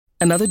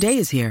Another day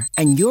is here,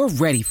 and you're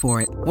ready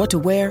for it. What to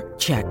wear?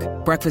 Check.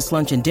 Breakfast,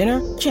 lunch, and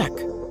dinner? Check.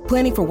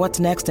 Planning for what's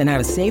next and how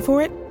to save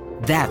for it?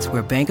 That's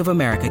where Bank of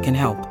America can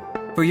help.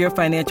 For your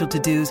financial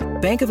to-dos,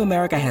 Bank of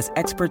America has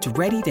experts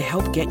ready to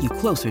help get you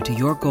closer to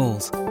your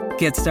goals.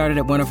 Get started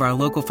at one of our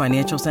local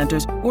financial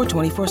centers or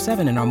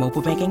 24/7 in our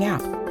mobile banking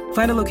app.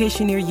 Find a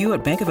location near you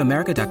at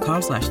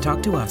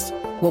bankofamerica.com/talktous.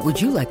 What would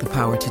you like the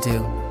power to do?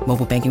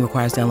 Mobile banking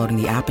requires downloading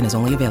the app and is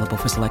only available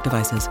for select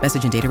devices.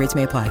 Message and data rates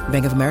may apply.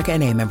 Bank of America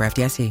N.A., member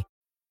FDIC.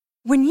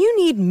 When you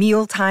need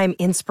mealtime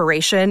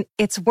inspiration,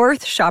 it's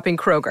worth shopping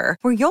Kroger,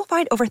 where you'll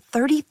find over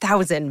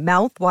 30,000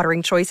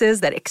 mouth-watering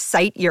choices that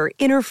excite your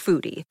inner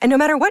foodie. And no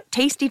matter what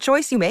tasty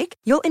choice you make,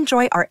 you'll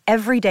enjoy our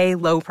everyday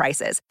low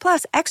prices,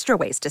 plus extra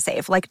ways to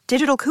save, like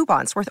digital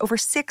coupons worth over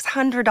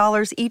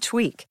 $600 each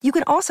week. You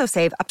can also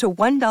save up to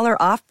 $1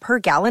 off per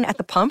gallon at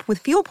the pump with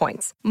fuel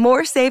points.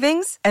 More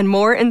savings and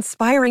more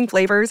inspiring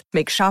flavors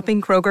make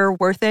shopping Kroger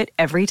worth it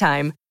every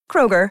time.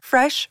 Kroger,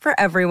 fresh for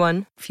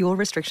everyone. Fuel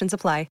restrictions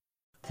apply.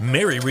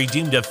 Mary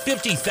redeemed a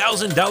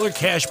 $50,000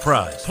 cash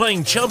prize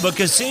playing Chumba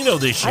Casino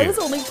this year. I was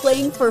only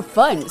playing for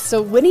fun,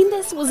 so winning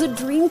this was a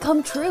dream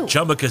come true.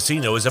 Chumba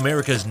Casino is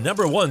America's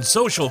 #1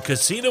 social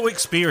casino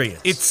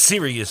experience. It's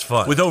serious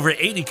fun. With over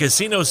 80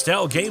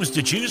 casino-style games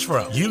to choose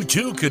from, you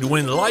too could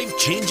win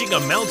life-changing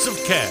amounts of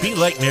cash. Be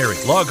like Mary.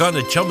 Log on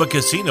to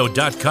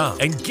ChumbaCasino.com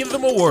and give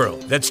them a whirl.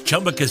 That's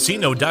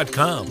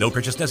ChumbaCasino.com. No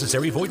purchase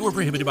necessary. Void or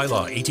prohibited by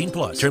law.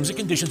 18+. Terms and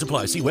conditions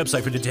apply. See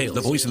website for details.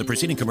 The voice in the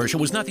preceding commercial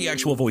was not the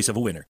actual voice of a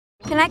winner.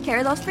 Can I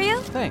carry those for you?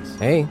 Thanks.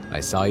 Hey, I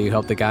saw you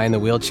help the guy in the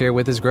wheelchair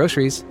with his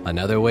groceries.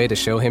 Another way to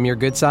show him your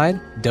good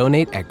side?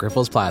 Donate at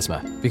Grifols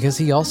Plasma, because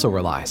he also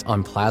relies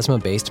on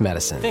plasma-based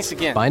medicines. Thanks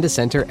again. Find a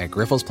center at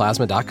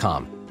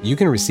GrifflesPlasma.com. You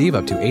can receive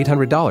up to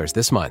 $800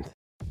 this month.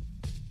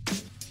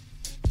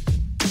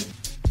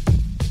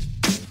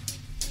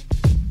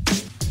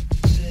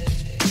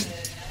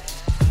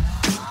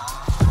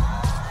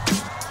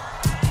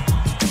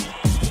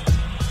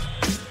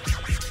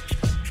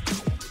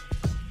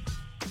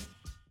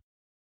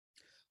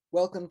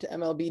 Welcome to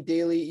MLB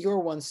Daily, your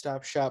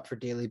one-stop shop for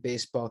daily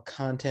baseball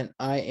content.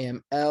 I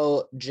am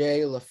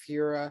LJ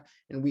LaFura,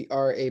 and we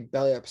are a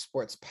Belly Up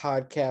Sports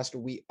podcast.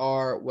 We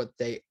are what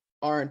they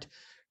aren't.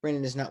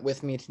 Brandon is not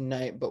with me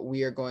tonight, but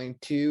we are going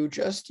to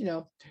just,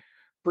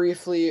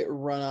 briefly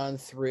run on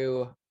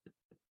through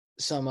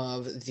some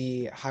of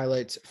the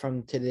highlights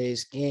from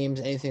today's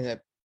games. Anything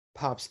that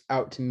pops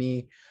out to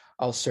me,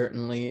 I'll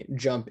certainly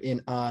jump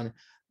in on.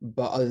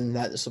 But other than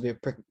that, this will be a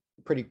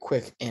pretty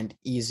quick and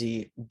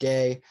easy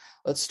day.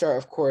 Let's start,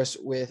 of course,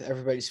 with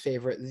everybody's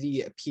favorite,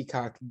 the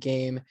Peacock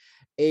game.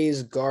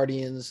 A's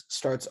Guardians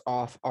starts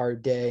off our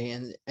day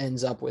and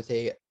ends up with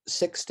a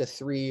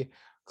 6-3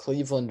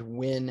 Cleveland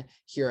win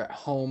here at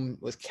home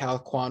with Cal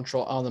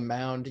Quantrill on the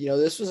mound.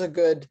 This was a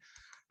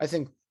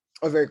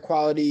very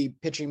quality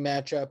pitching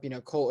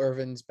matchup. Cole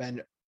Irvin's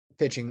been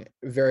pitching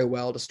very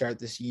well to start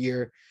this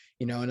year.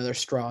 Another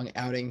strong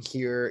outing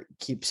here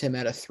keeps him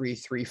at a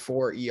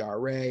 3.34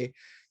 ERA.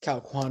 Cal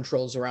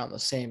Quantrill's around the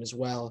same as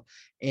well.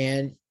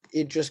 And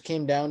it just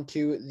came down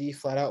to the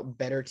flat out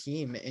better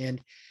team. And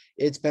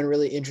it's been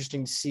really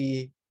interesting to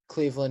see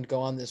Cleveland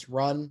go on this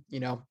run.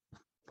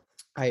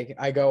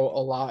 I go a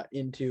lot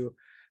into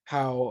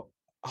how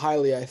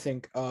highly I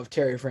think of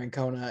Terry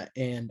Francona.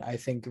 And I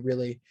think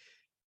really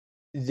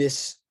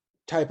this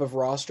type of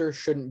roster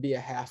shouldn't be a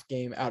half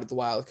game out of the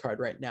wild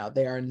card right now.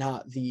 They are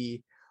not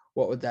the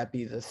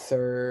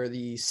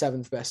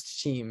seventh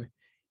best team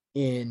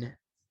in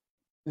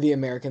the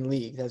American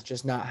League. That's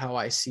just not how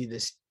I see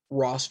this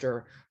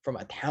roster from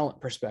a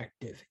talent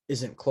perspective.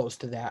 Isn't close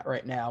to that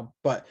right now,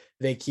 but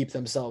they keep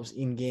themselves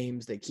in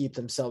games, they keep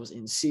themselves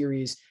in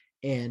series,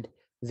 and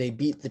they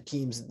beat the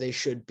teams that they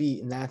should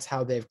beat. And that's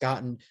how they've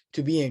gotten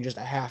to being just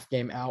a half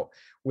game out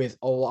with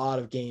a lot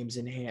of games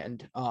in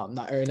hand.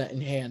 Not in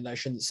hand, I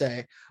shouldn't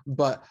say,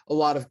 but a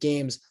lot of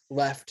games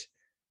left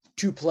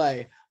to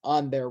play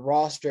on their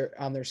roster,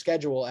 on their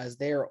schedule, as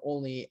they're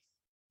only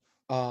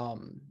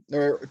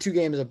they're 2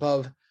 games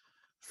above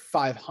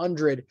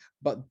 500,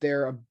 but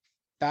they're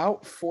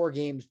about 4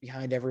 games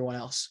behind everyone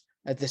else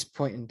at this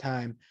point in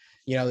time.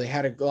 They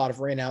had a lot of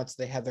rainouts.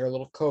 They had their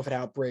little COVID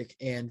outbreak,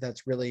 and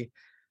that's really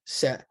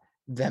set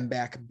them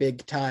back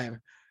big time.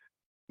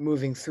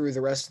 Moving through the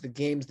rest of the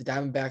games, the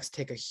Diamondbacks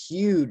take a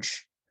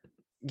huge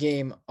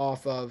game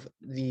off of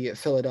the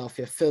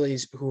Philadelphia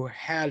Phillies, who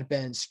had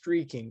been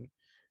streaking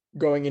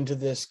going into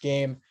this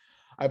game.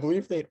 I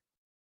believe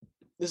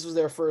this is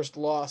their first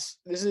loss,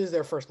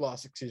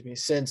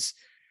 since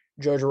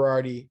Joe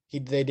Girardi.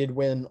 They did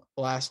win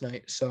last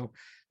night, so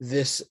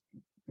this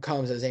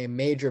comes as a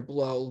major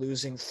blow,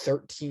 losing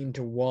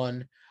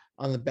 13-1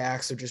 on the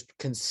backs of just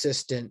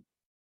consistent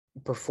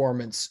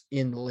performance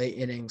in the late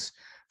innings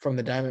from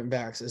the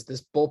Diamondbacks, as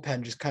this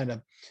bullpen just kind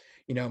of,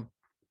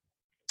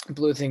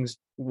 blew things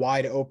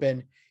wide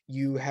open.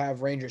 You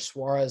have Ranger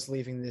Suarez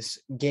leaving this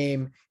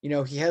game.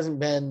 He hasn't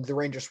been the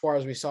Ranger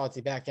Suarez we saw at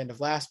the back end of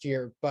last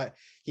year, but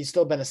he's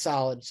still been a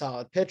solid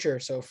pitcher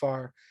so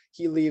far.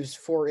 He leaves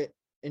 4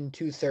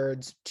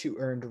 2/3, 2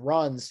 earned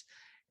runs.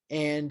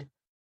 And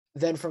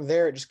then from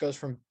there, it just goes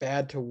from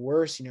bad to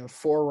worse.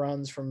 4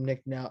 runs from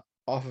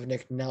off of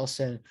Nick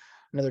Nelson,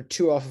 another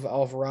 2 off of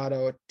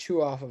Alvarado,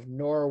 2 off of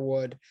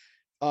Norwood.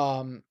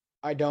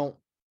 I don't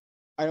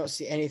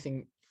see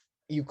anything.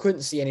 You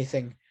couldn't see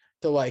anything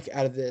to like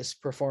out of this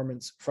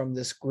performance from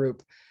this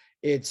group.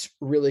 It's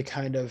really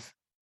kind of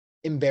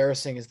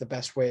embarrassing is the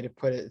best way to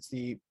put it. It's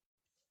the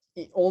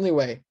only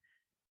way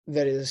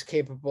that it is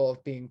capable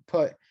of being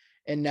put.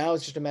 And now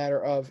it's just a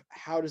matter of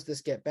how does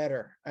this get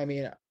better? I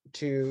mean,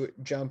 to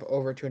jump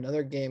over to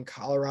another game,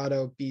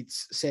 Colorado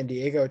beats San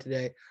Diego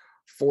today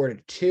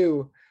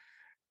 4-2.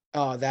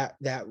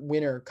 That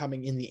winner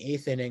coming in the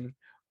 8th inning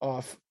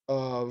off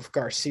of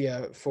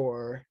Garcia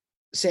for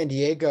San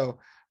Diego.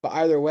 But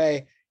either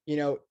way,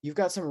 you've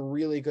got some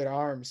really good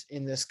arms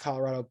in this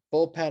Colorado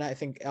bullpen. I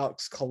think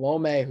Alex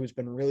Colome, who's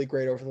been really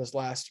great over this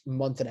last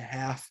month and a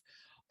half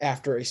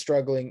after a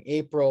struggling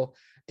April.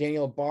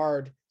 Daniel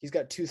Bard, he's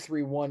got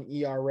 2.31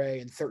 ERA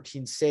and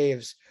 13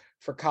 saves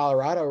for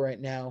Colorado right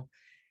now.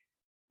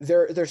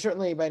 They're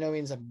certainly by no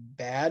means a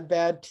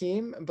bad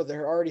team, but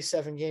they're already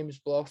 7 games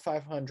below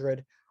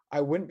 500.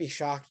 I wouldn't be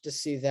shocked to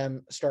see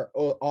them start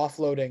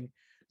offloading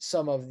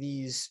some of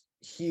these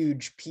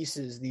huge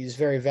pieces, these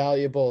very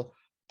valuable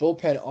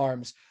bullpen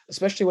arms,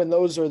 especially when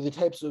those are the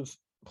types of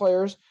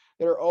players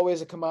that are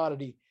always a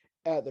commodity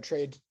at the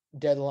trade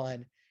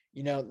deadline.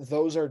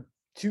 Those are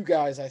 2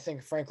 guys, I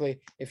think, frankly,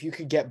 if you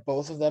could get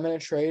both of them in a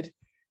trade,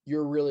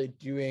 you're really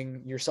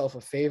doing yourself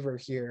a favor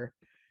here,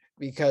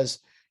 because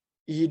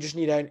you just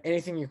need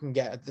anything you can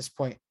get at this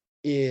point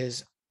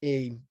it's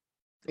a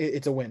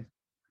win.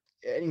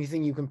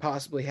 Anything you can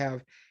possibly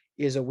have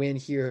is a win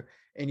here.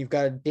 And you've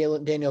got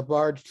Daniel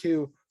Bard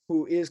too,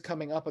 who is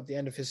coming up at the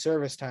end of his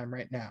service time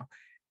right now.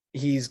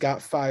 He's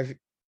got 5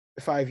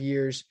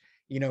 years.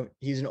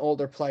 He's an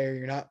older player.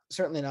 You're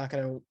certainly not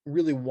going to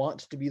really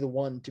want to be the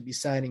one to be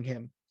signing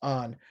him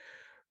on.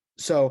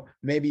 So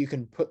maybe you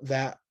can put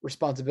that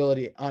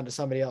responsibility onto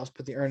somebody else,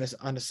 put the earnest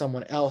onto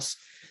someone else.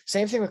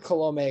 Same thing with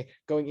Colome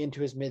going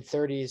into his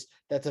mid-30s.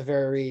 That's a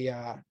very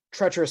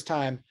treacherous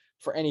time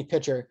for any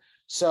pitcher.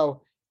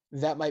 So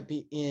that might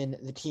be in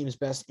the team's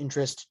best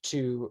interest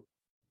to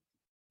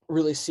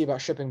really see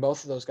about shipping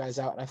both of those guys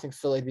out. And I think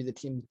Philly would be the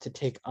team to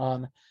take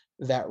on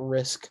that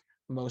risk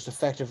most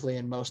effectively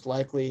and most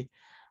likely.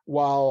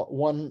 While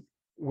one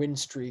win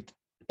streak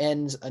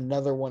ends,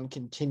 another one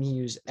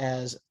continues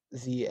as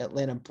the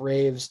Atlanta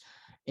Braves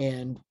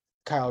and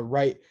Kyle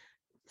Wright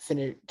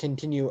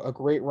continue a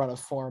great run of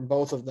form,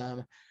 both of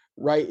them.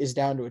 Wright is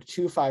down to a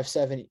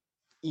 2.57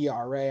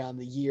 ERA on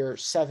the year,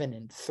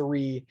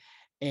 7-3,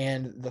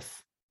 and the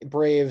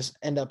Braves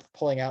end up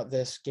pulling out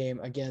this game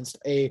against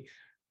a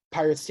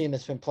Pirates team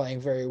that's been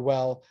playing very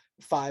well,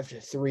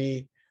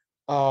 5-3.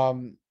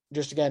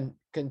 Just again,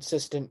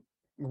 consistent,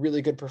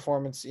 really good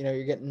performance.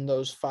 You're getting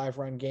those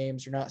 5-run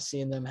games. You're not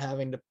seeing them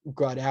having to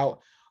gut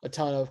out a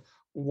ton of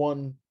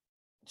 1-2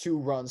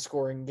 run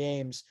scoring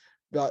games,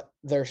 but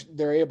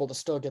they're able to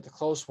still get the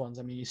close ones.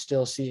 I mean, you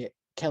still see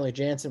Kenley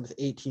Jansen with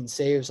 18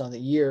 saves on the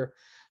year.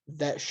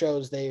 That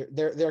shows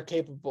they're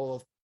capable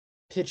of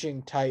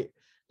pitching tight.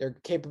 They're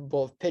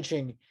capable of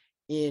pitching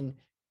in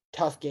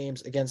tough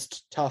games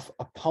against tough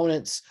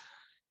opponents.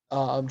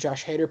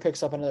 Josh Hader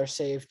picks up another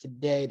save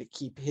today to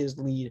keep his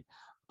lead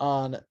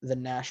on the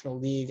National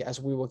League, as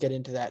we will get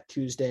into that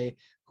Tuesday,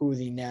 who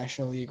the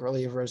National League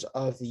relievers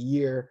of the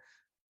year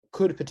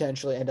could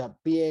potentially end up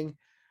being.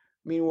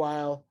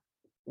 Meanwhile,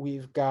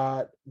 we've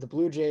got the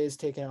Blue Jays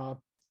taking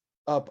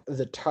up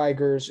the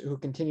Tigers, who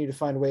continue to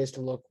find ways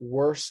to look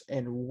worse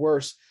and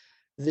worse.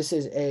 This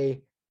is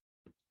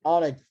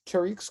on a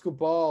Tariq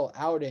Skubal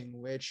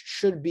outing, which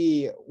should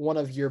be one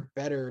of your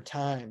better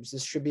times.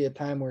 This should be a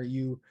time where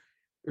you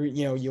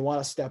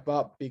want to step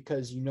up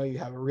because you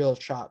have a real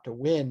shot to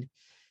win.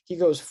 He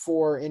goes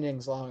 4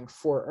 innings long,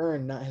 4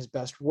 earned, not his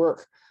best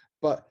work,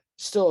 but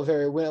still a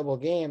very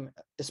winnable game,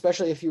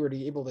 especially if you were to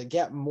be able to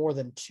get more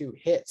than 2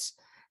 hits.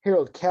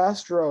 Harold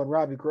Castro and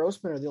Robbie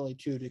Grossman are the only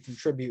 2 to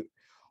contribute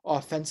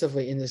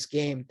offensively in this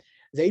game.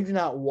 They do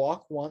not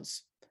walk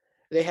once.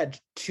 They had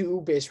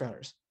 2 base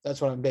runners. That's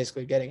what I'm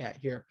basically getting at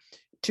here.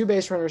 2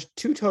 base runners,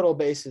 2 total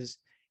bases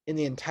in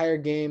the entire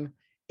game,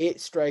 8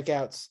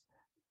 strikeouts.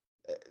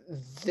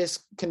 This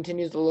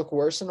continues to look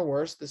worse and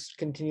worse. This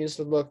continues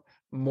to look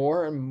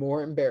more and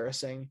more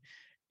embarrassing.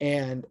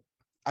 And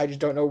I just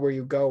don't know where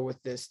you go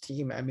with this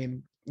team. I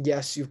mean,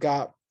 yes,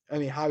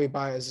 Javi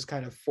Baez is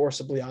kind of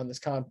forcibly on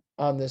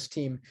this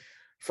team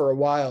for a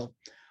while.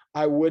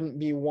 I wouldn't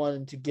be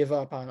one to give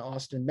up on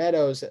Austin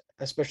Meadows,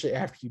 especially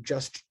after you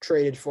just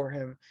traded for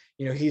him.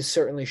 He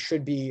certainly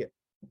should be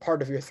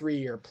part of your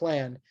 3-year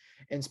plan,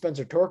 and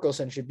Spencer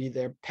Torkelson should be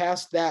there.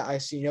 Past that, I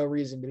see no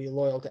reason to be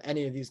loyal to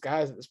any of these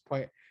guys at this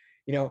point.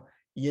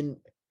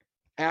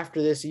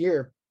 After this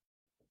year,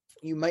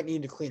 you might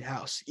need to clean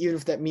house, even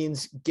if that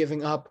means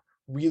giving up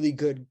really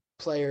good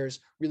players,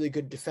 really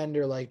good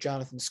defender like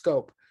Jonathan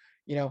Scope.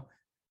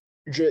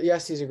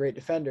 Yes, he's a great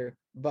defender,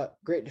 but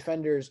great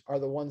defenders are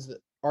the ones that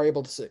are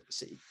able to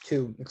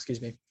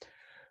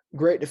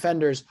great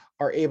defenders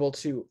are able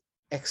to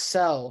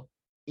excel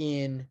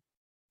in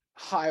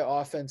high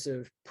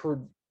offensive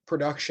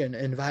production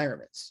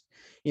environments.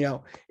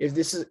 If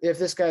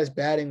this guy's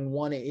batting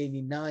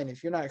 189,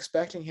 if you're not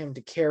expecting him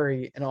to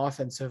carry an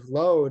offensive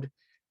load,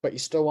 but you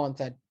still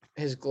want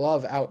his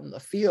glove out in the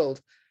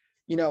field,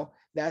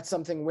 that's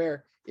something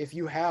where if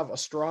you have a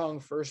strong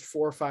first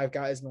 4 or 5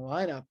 guys in the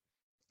lineup,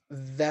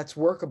 that's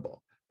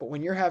workable. But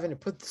when you're having to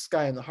put this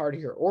guy in the heart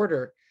of your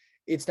order,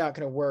 it's not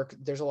going to work.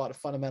 There's a lot of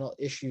fundamental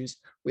issues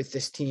with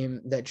this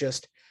team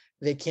that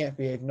they can't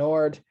be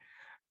ignored.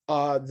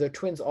 The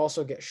Twins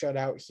also get shut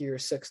out here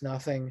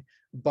 6-0,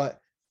 but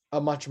a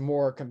much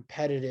more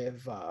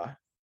competitive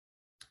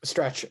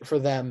stretch for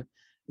them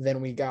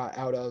than we got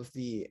out of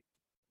the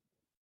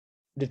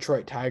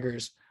Detroit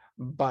Tigers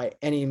by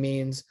any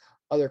means.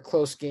 Other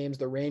close games,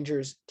 the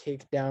Rangers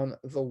take down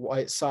the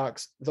White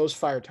Sox. Those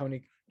Fire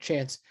Tony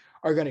chants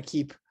are going to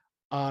keep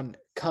on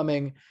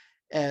coming,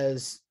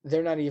 as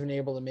they're not even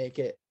able to make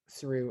it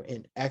through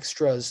in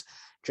extras.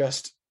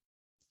 Just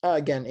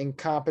again,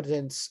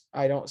 incompetence.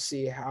 I don't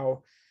see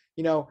how,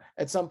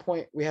 at some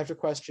point we have to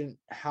question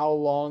how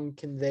long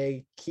can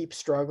they keep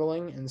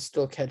struggling and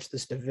still catch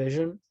this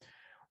division.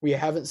 We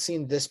haven't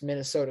seen this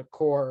Minnesota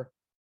core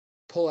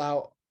pull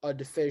out a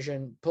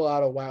division, pull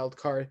out a wild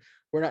card.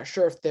 We're not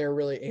sure if they're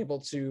really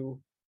able to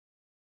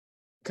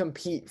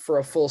compete for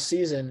a full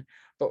season,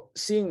 but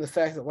seeing the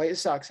fact that White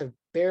Sox have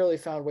barely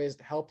found ways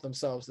to help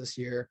themselves this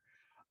year,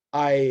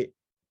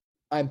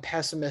 I'm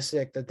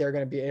pessimistic that they're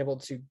going to be able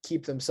to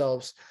keep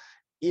themselves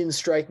in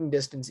striking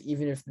distance,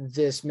 even if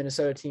this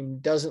Minnesota team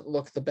doesn't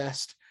look the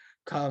best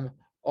come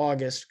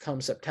August,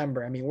 come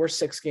September. I mean, we're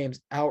 6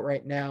 games out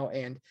right now,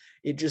 and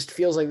it just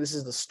feels like this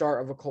is the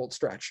start of a cold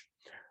stretch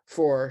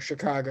for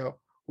Chicago.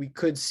 We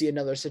could see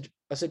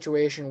a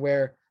situation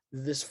where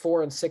this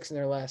 4-6 in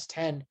their last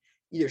 10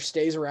 either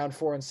stays around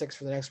 4-6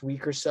 for the next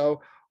week or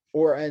so,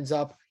 or ends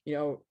up,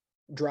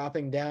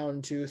 dropping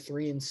down to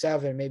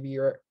 3-7. Maybe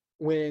you're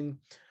winning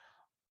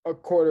a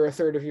quarter, a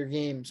third of your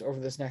games over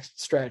this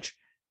next stretch.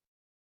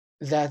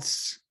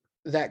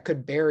 That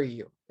could bury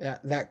you.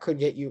 That could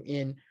get you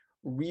in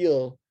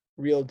real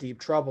deep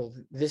trouble.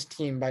 This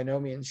team by no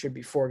means should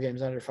be 4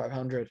 games under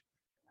 500.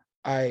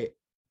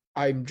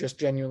 I'm just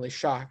genuinely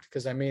shocked,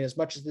 because as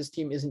much as this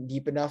team isn't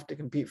deep enough to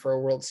compete for a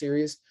World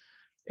Series,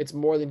 it's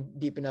more than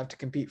deep enough to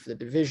compete for the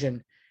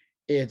division.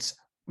 It's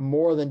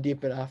more than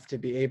deep enough to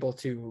be able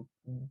to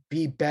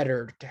be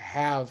better, to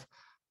have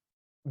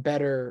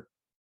better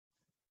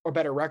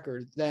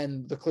record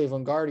than the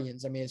Cleveland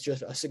Guardians. It's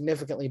just a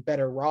significantly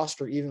better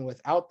roster, even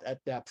without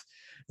that depth.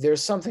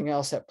 There's something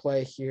else at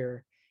play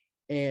here,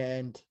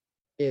 and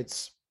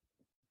it's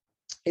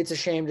a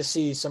shame to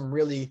see some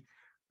really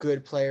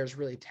good players,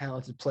 really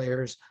talented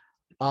players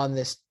on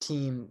this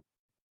team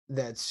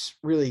that's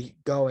really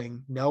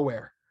going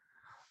nowhere.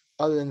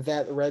 Other than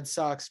that, the Red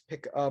Sox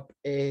pick up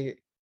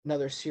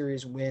another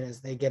series win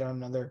as they get on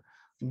another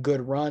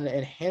good run,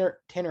 and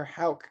Tanner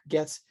Houck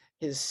gets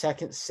his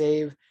second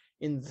save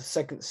in the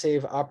second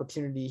save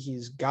opportunity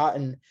he's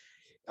gotten.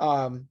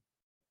 I'm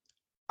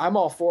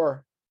all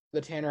for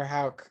the Tanner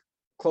Houck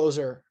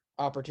closer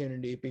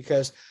opportunity,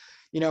 because,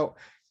 we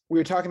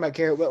were talking about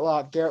Garrett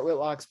Whitlock. Garrett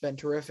Whitlock's been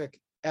terrific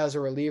as a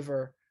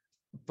reliever,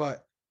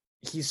 but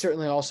he's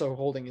certainly also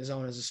holding his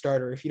own as a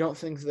starter. If you don't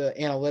think the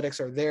analytics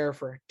are there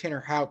for Tanner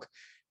Houck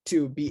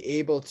to be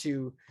able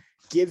to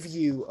give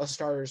you a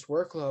starter's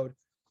workload,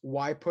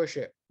 why push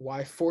it?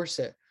 Why force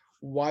it?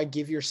 Why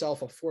give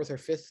yourself a 4th or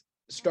 5th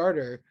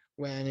starter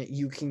when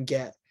you can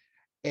get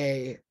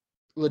a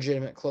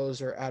legitimate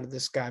closer out of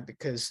this guy?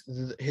 Because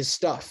his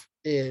stuff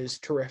is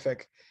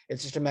terrific.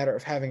 It's just a matter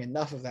of having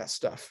enough of that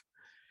stuff.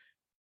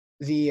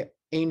 The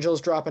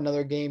Angels drop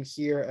another game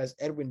here as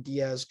Edwin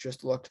Diaz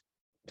just looked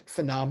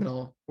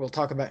phenomenal. We'll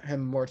talk about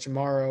him more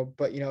tomorrow,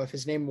 but if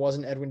his name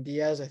wasn't Edwin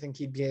Diaz, I think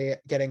he'd be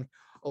getting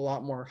a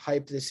lot more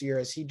hype this year,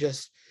 as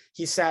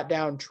he sat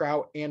down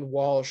Trout and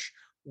Walsh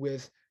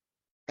with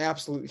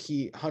absolute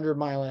heat,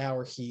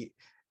 100-mile-an-hour heat,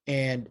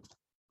 and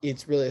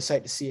it's really a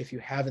sight to see. If you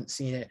haven't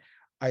seen it,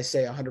 I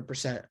say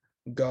 100%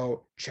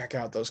 go check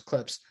out those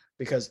clips,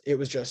 because it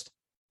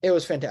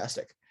was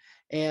fantastic.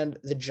 And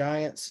the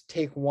Giants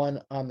take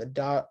one on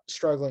the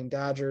struggling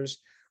Dodgers.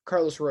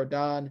 Carlos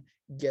Rodon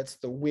gets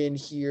the win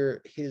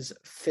here, his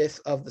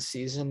 5th of the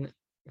season.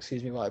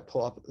 Excuse me while I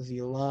pull up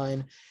the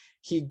line.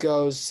 He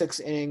goes 6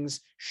 innings,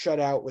 shut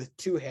out with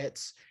 2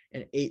 hits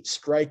and 8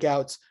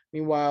 strikeouts.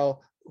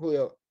 Meanwhile,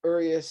 Julio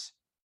Urias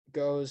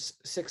goes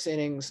 6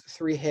 innings,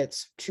 3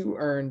 hits, 2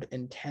 earned,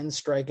 and 10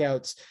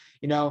 strikeouts.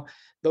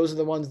 Those are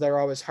the ones that are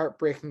always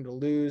heartbreaking to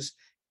lose.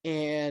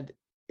 And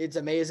it's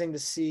amazing to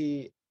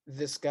see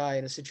this guy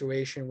in a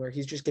situation where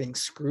he's just getting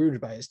screwed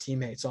by his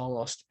teammates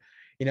almost.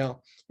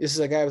 This is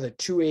a guy with a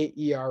 2.8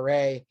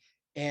 ERA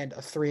and a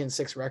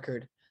 3-6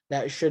 record.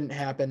 That shouldn't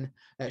happen.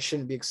 That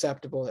shouldn't be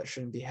acceptable. That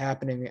shouldn't be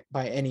happening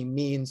by any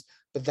means.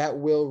 But that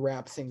will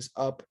wrap things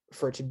up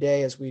for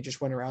today, as we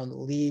just went around the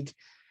league.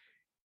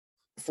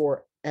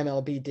 For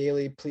MLB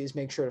Daily. Please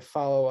make sure to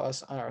follow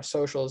us on our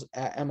socials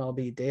at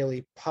MLB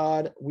Daily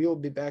Pod. We will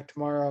be back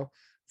tomorrow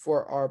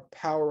for our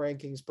power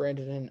rankings,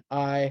 Brandon and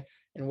I,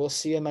 and we'll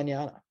see you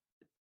mañana.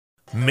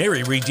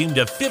 Mary redeemed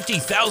a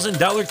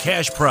 $50,000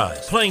 cash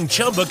prize playing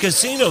Chumba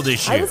Casino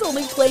this year. I was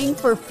only playing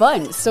for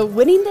fun, so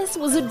winning this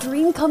was a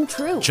dream come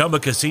true. Chumba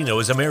Casino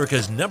is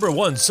America's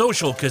 #1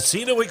 social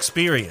casino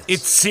experience.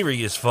 It's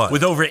serious fun.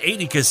 With over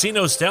 80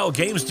 casino-style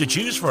games to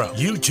choose from,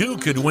 you too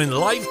could win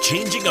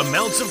life-changing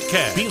amounts of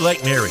cash. Be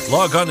like Mary.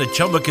 Log on to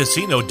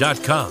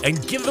ChumbaCasino.com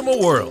and give them a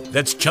whirl.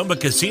 That's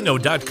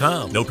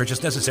ChumbaCasino.com. No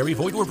purchase necessary.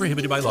 Void or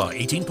prohibited by law.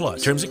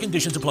 18+. Terms and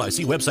conditions apply.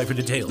 See website for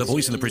details. The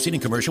voice in the preceding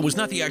commercial was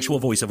not the actual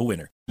voice of a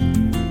winner.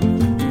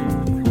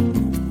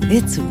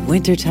 It's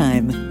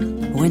wintertime.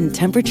 When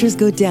temperatures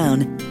go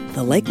down,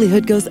 the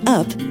likelihood goes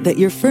up that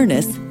your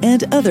furnace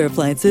and other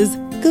appliances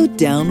go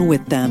down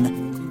with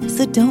them.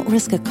 So don't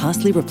risk a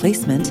costly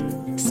replacement.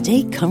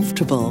 Stay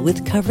comfortable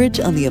with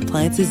coverage on the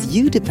appliances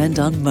you depend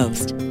on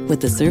most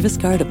with the Service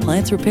Guard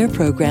Appliance Repair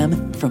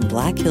Program from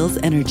Black Hills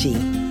Energy.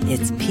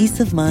 It's peace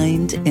of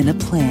mind in a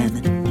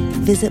plan.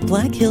 Visit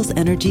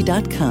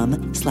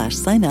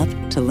blackhillsenergy.com/sign up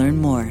to learn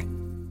more.